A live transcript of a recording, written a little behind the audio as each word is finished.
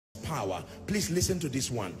power. Please listen to this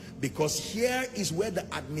one, because here is where the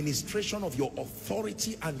administration of your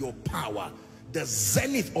authority and your power, the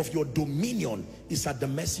zenith of your dominion, is at the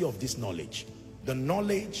mercy of this knowledge. The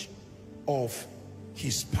knowledge of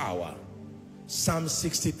his power. Psalm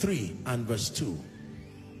 63 and verse 2.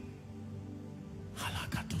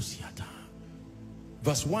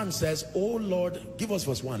 Verse 1 says, "Oh Lord," give us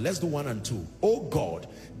verse 1, let's do 1 and 2. "Oh God,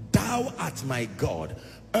 thou art my God,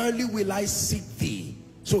 early will I seek thee."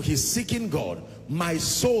 So he's seeking God. "My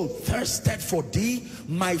soul thirsted for thee,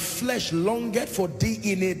 my flesh longed for thee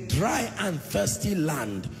in a dry and thirsty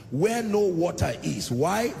land where no water is."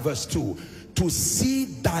 Why? Verse 2, "To see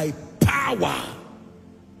thy power."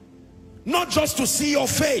 Not just to see your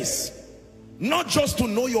face, not just to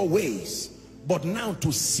know your ways, but now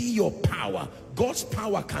to see your power. God's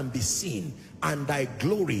power can be seen, and thy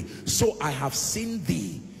glory. "So I have seen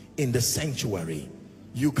thee in the sanctuary."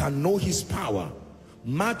 You can know his power.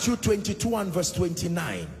 Matthew 22 and verse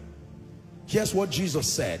 29. Here's what Jesus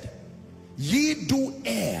said. "Ye do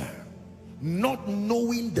err, not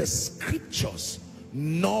knowing the scriptures,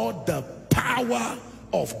 nor the power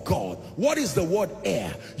of God." What is the word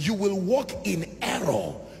err? You will walk in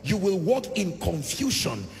error. You will walk in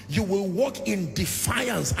confusion. You will walk in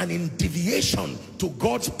defiance and in deviation to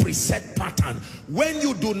God's preset pattern. When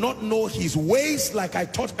you do not know his ways, like I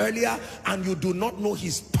taught earlier, and you do not know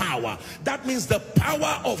his power. That means the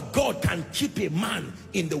power of God can keep a man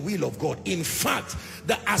in the will of God. In fact,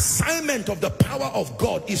 the assignment of the power of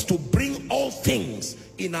God is to bring all things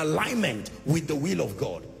in alignment with the will of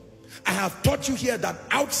God. I have taught you here that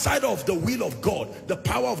outside of the will of God, the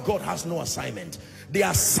power of God has no assignment. The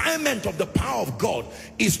assignment of the power of God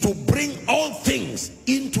is to bring all things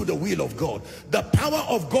into the will of God. The power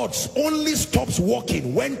of God only stops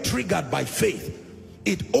working when triggered by faith.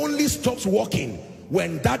 It only stops working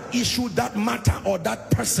when that issue, that matter, or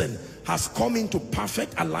that person has come into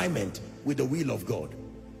perfect alignment with the will of God.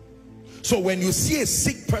 So when you see a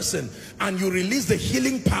sick person and you release the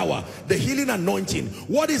healing power, the healing anointing,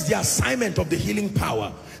 what is the assignment of the healing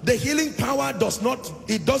power? The healing power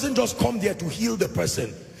doesn't just come there to heal the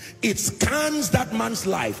person. It scans that man's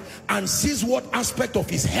life and sees what aspect of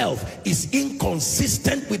his health is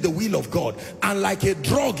inconsistent with the will of God. And like a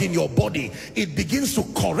drug in your body, it begins to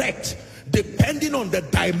correct depending on the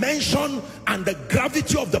dimension and the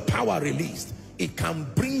gravity of the power released. It can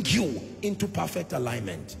bring you into perfect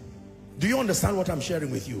alignment. Do you understand what I'm sharing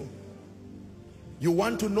with you? You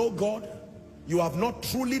want to know God? You have not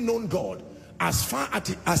truly known God as far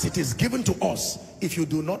as it is given to us if you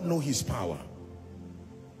do not know his power.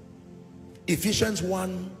 Ephesians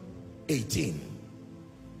 1:18.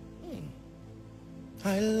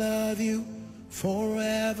 I love you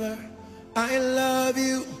forever. I love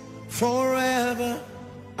you forever.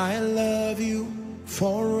 I love you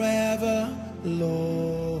forever,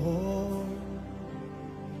 Lord.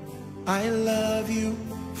 I love you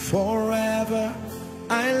forever.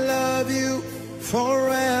 I love you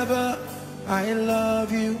forever. I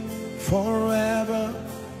love you forever.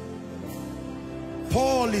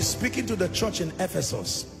 Paul is speaking to the church in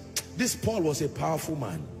Ephesus. This Paul was a powerful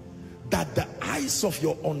man. That the eyes of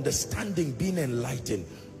your understanding being enlightened.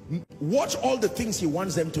 Watch all the things he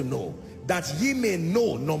wants them to know. That ye may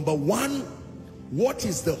know, number one, what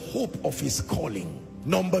is the hope of his calling.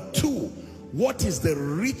 Number two, what is the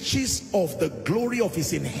riches of the glory of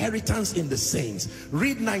his inheritance in the saints.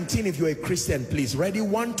 Read 19 if you're a Christian, please. Ready?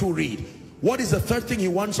 1 to read. What is the third thing he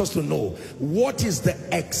wants us to know? What is the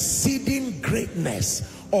exceeding greatness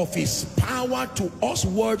of his power to us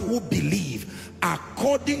word who believe,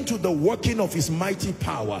 according to the working of his mighty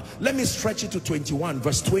power. Let me stretch it to 21,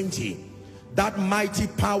 verse 20. That mighty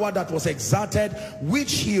power that was exerted,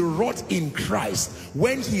 which he wrought in Christ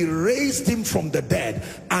when he raised him from the dead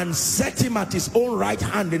and set him at his own right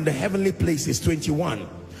hand in the heavenly places. 21.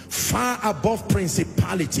 Far above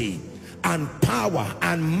principality and power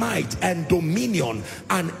and might and dominion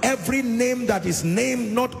and every name that is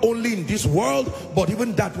named, not only in this world but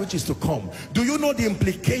even that which is to come. Do you know the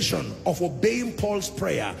implication of obeying Paul's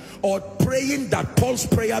prayer, or praying that Paul's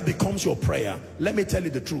prayer becomes your prayer? Let me tell you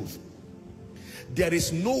the truth. There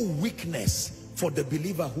is no weakness for the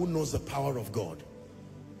believer who knows the power of God.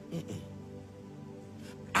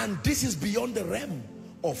 And this is beyond the realm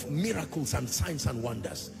of miracles and signs and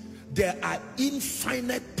wonders. There are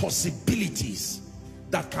infinite possibilities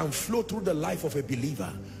that can flow through the life of a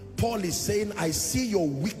believer, Paul is saying, I see your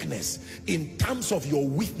weakness. In terms of your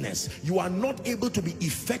witness, you are not able to be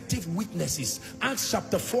effective witnesses. Acts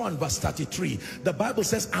chapter 4 and verse 33, the Bible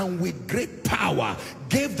says, and with great power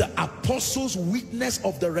gave the apostles witness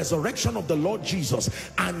of the resurrection of the Lord Jesus,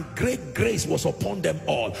 and great grace was upon them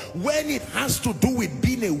all. When it has to do with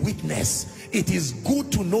being a witness, it is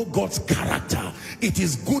good to know God's character. It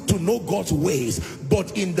is good to know God's ways.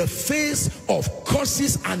 But in the face of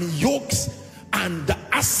curses and yokes and the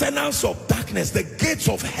arsenals of darkness, the gates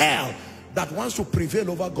of hell that wants to prevail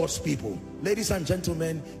over God's people, ladies and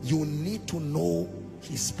gentlemen, you need to know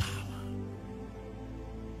his power.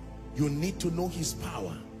 You need to know his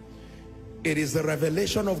power. It is the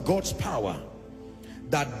revelation of God's power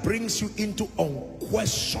that brings you into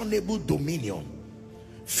unquestionable dominion.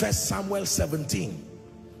 1 Samuel 17,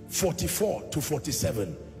 44 to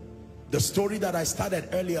 47. The story that I started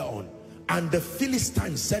earlier on. And the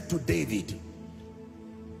Philistines said to David,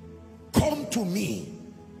 come to me,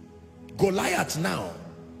 Goliath, now,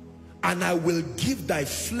 and I will give thy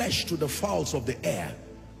flesh to the fowls of the air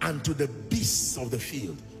and to the beasts of the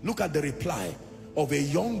field. Look at the reply of a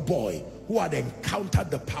young boy who had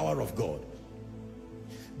encountered the power of God.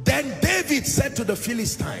 Then David said to the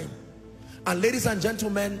Philistine, and ladies and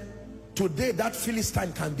gentlemen, today that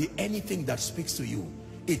Philistine can be anything that speaks to you.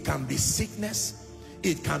 It can be sickness,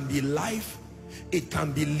 it can be life, it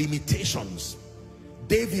can be limitations.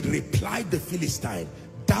 David replied the Philistine,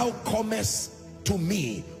 thou comest to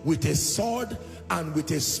me with a sword and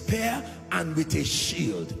with a spear and with a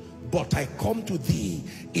shield, but I come to thee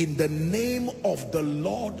in the name of the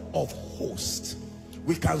Lord of hosts.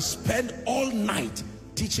 We can spend all night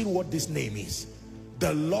teaching what this name is.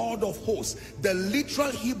 The Lord of hosts. The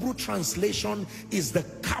literal Hebrew translation is the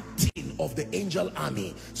captain of the angel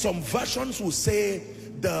army. Some versions will say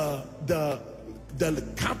the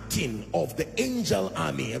captain of the angel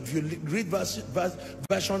army. If you read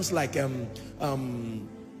versions like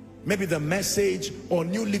maybe the Message or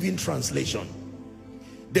New Living Translation,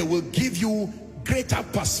 they will give you greater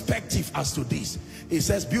perspective as to this. It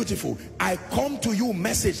says, beautiful, I come to you,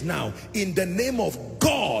 Message, now in the name of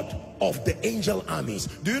God of the angel armies.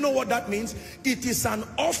 Do you know what that means? It is an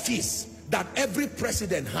office that every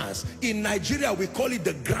president has. In Nigeria, we call it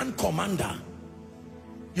the Grand Commander.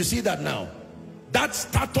 You see that now? That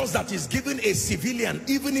status that is given a civilian,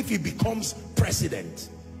 even if he becomes president.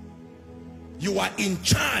 You are in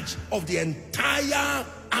charge of the entire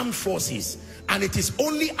armed forces, and it is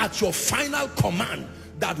only at your final command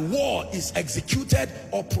that war is executed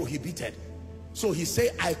or prohibited. So he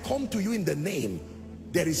said, I come to you in the name.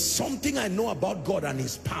 There is something I know about God and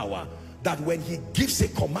his power, that when he gives a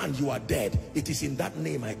command, you are dead. It is in that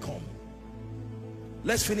name I come.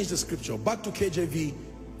 Let's finish the scripture. Back to KJV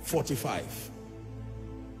 45.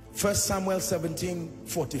 1 Samuel 17,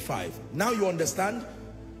 45. Now you understand?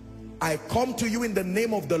 I come to you in the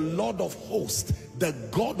name of the Lord of hosts, the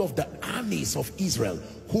God of the armies of Israel,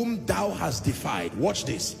 whom thou hast defied. Watch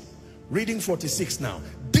this. Reading 46 now.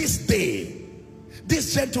 This day,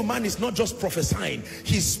 this gentleman is not just prophesying.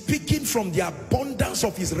 He's speaking from the abundance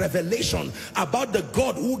of his revelation about the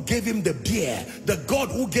God who gave him the bear, the God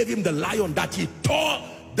who gave him the lion, that he tore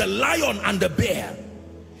the lion and the bear.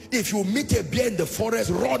 If you meet a bear in the forest,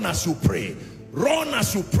 run as you pray. Run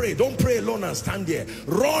as you pray. Don't pray alone and stand there.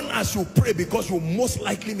 Run as you pray, because you most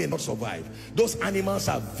likely may not survive. Those animals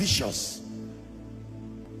are vicious.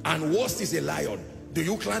 And worst is a lion. Do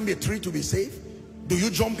you climb a tree to be safe? Do you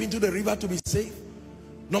jump into the river to be safe?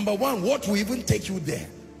 Number one, what will even take you there?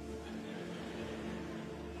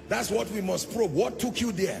 That's what we must probe. What took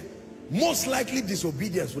you there? Most likely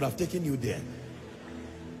disobedience would have taken you there.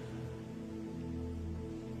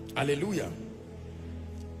 Hallelujah.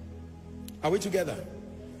 Are we together?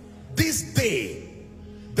 This day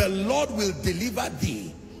the Lord will deliver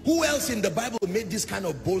thee. Who else in the Bible made this kind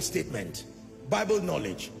of bold statement? Bible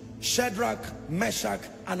knowledge. Shadrach, Meshach,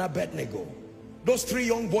 and Abednego. Those three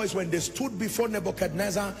young boys, when they stood before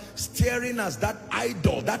Nebuchadnezzar, staring as that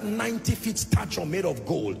idol, that 90-feet statue made of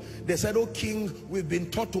gold, they said, "Oh king, we've been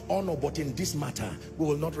taught to honor, but in this matter we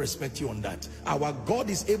will not respect you on that. Our God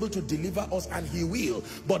is able to deliver us, and he will,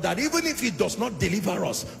 but that even if he does not deliver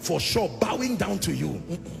us, for sure bowing down to you."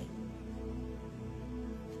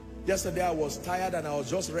 Yesterday I was tired and I was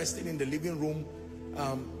just resting in the living room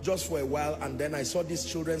just for a while, and then I saw this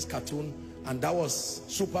children's cartoon, and that was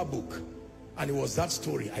Superbook. And it was that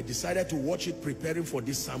story. I decided to watch it preparing for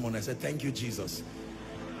this sermon. I said, thank you, Jesus.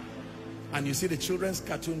 And you see the children's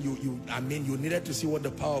cartoon, I mean, you needed to see what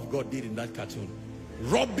the power of God did in that cartoon.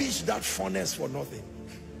 Rubbish that furnace for nothing.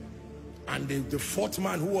 And the fourth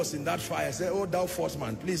man who was in that fire said, "Oh, thou fourth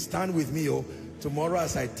man, please stand with me, oh, Tomorrow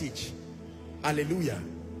as I teach. Hallelujah.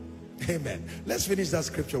 Amen. Let's finish that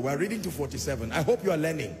scripture. We're reading to 47. I hope you are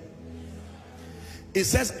learning. It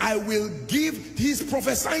says, I will give, he's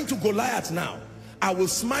prophesying to Goliath now. I will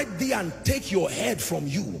smite thee and take your head from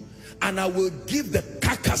you, and I will give the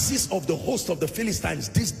carcasses of the host of the Philistines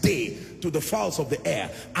this day to the fowls of the air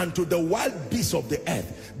and to the wild beasts of the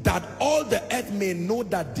earth, that all the earth may know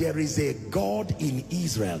that there is a God in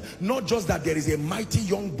Israel. Not just that there is a mighty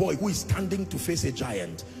young boy who is standing to face a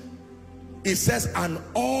giant. It says, and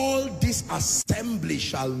all this assembly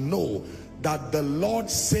shall know that the Lord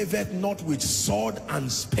saveth not with sword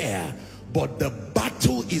and spear, but the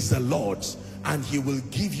battle is the Lord's, and he will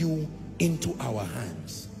give you into our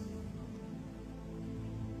hands.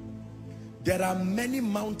 There are many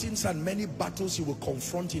mountains and many battles you will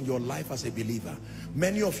confront in your life as a believer.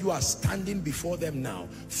 Many of you are standing before them now.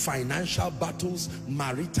 Financial battles,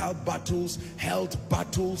 marital battles, health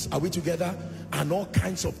battles. Are we together? And all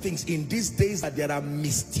kinds of things. In these days, there are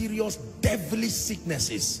mysterious, devilish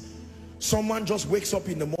sicknesses. Someone just wakes up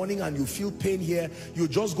in the morning and you feel pain here. You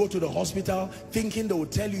just go to the hospital thinking they will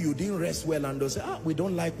tell you you didn't rest well, and they'll say, we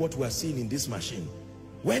don't like what we're seeing in this machine.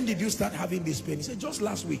 When did you start having this pain? He said, just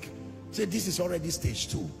last week. Say, this is already stage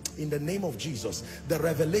 2. In the name of Jesus, the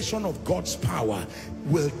revelation of God's power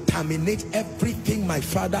will terminate everything my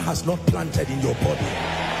Father has not planted in your body.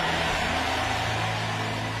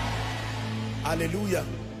 Hallelujah.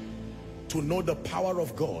 To know the power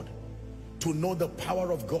of God. To know the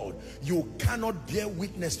power of God. You cannot bear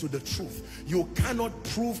witness to the truth. You cannot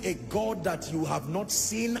prove a God that you have not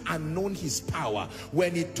seen and known his power.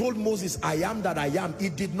 When he told Moses, I am that I am, he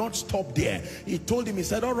did not stop there. He told him, he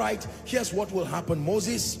said, all right, here's what will happen.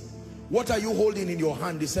 Moses, what are you holding in your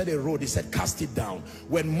hand? He said, a rod. He said, cast it down.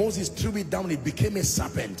 When Moses threw it down, it became a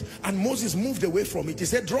serpent. And Moses moved away from it. He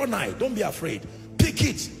said, draw nigh, don't be afraid. Pick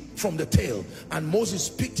it from the tail. And Moses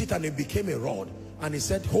picked it and it became a rod. And he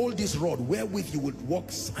said, hold this rod wherewith you would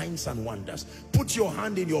work signs and wonders. Put your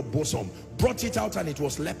hand in your bosom. Brought it out and it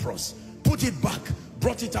was leprous. Put it back.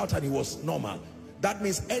 Brought it out and it was normal. That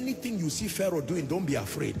means anything you see Pharaoh doing, don't be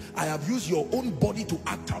afraid. I have used your own body to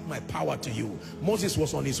act out my power to you. Moses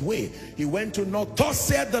was on his way. He went to knock. Thus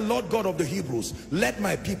said the Lord God of the Hebrews, let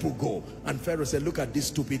my people go. And Pharaoh said, look at this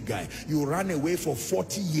stupid guy. You ran away for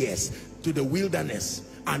 40 years to the wilderness,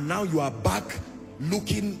 and now you are back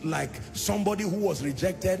looking like somebody who was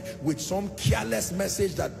rejected with some careless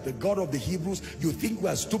message that the God of the Hebrews, you think we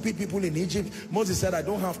are stupid people in Egypt? Moses said, I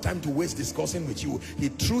don't have time to waste discussing with you. He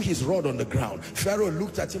threw his rod on the ground. Pharaoh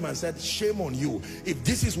looked at him and said, shame on you. If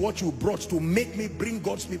this is what you brought to make me bring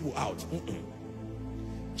God's people out.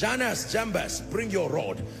 Jannes, Jambres, bring your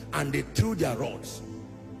rod. And they threw their rods.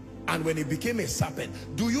 And when it became a serpent,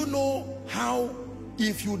 do you know how,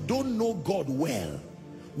 if you don't know God well,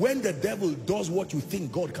 when the devil does what you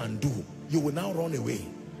think God can do, you will now run away.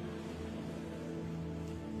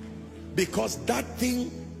 Because that thing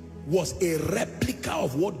was a replica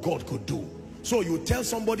of what God could do. So you tell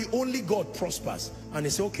somebody only God prospers, and they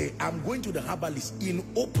say, okay, I'm going to the herbalist in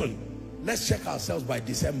open. Let's check ourselves by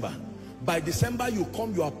December. By December you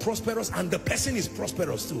come, you are prosperous, and the person is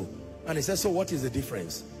prosperous too. And he says, so what is the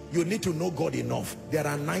difference? You need to know God enough. There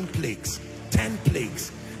are 9 plagues, 10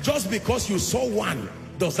 plagues. Just because you saw one,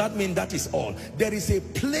 does that mean that is all? There is a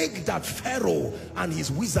plague that Pharaoh and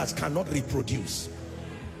his wizards cannot reproduce.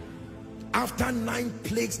 After 9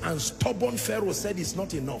 plagues and stubborn Pharaoh said it's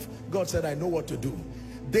not enough, God said, I know what to do.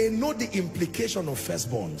 They know the implication of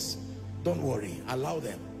firstborns. Don't worry, allow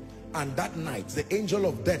them. And that night, the angel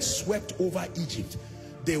of death swept over Egypt.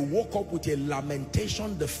 They woke up with a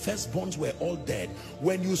lamentation. The firstborns were all dead.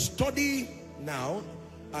 When you study now,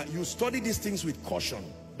 you study these things with caution.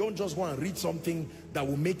 Don't just go and read something that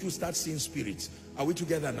will make you start seeing spirits. Are we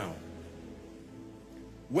together now?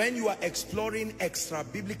 When you are exploring extra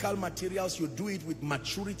biblical materials, you do it with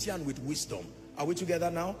maturity and with wisdom. Are we together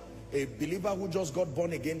now? A believer who just got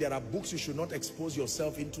born again, there are books you should not expose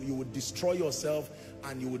yourself into. You would destroy yourself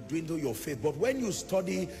and you would dwindle your faith. But when you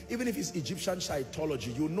study, even if it's Egyptian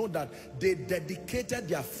cytology, you know that they dedicated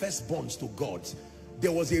their firstborns to God.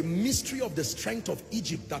 There was a mystery of the strength of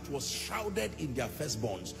Egypt that was shrouded in their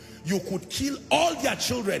firstborns. You could kill all their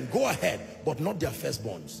children, go ahead, but not their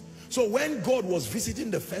firstborns. So when God was visiting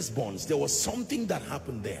the firstborns, there was something that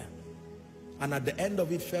happened there. And at the end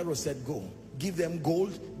of it, Pharaoh said, go. Give them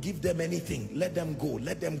gold, give them anything. Let them go,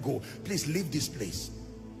 let them go. Please leave this place.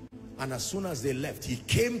 And as soon as they left, he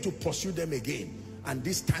came to pursue them again. And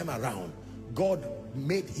this time around, God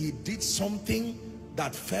he did something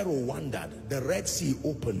that Pharaoh wondered. The Red Sea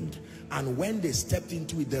opened, and when they stepped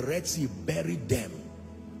into it, the Red Sea buried them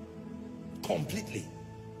completely.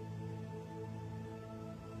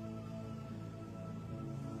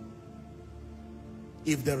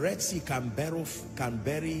 If the Red Sea can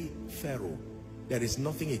bury Pharaoh, there is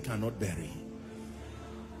nothing it cannot bury.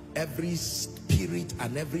 Every spirit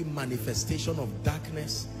and every manifestation of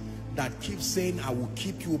darkness that keeps saying, I will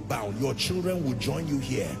keep you bound, your children will join you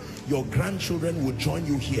here, your grandchildren will join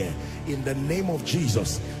you here, in the name of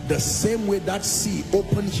Jesus. The same way that sea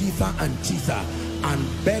opened hither and thither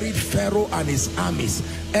and buried Pharaoh and his armies,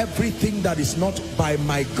 everything that is not by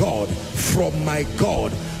my God, from my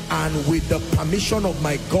God, and with the permission of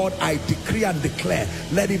my God, I decree and declare,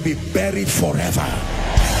 let it be buried forever.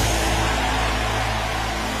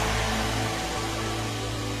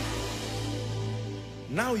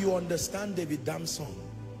 Now you understand David Dam's song.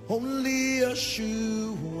 Only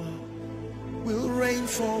Yeshua will reign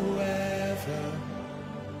forever.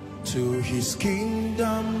 To his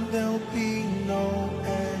kingdom there'll be no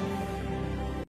end.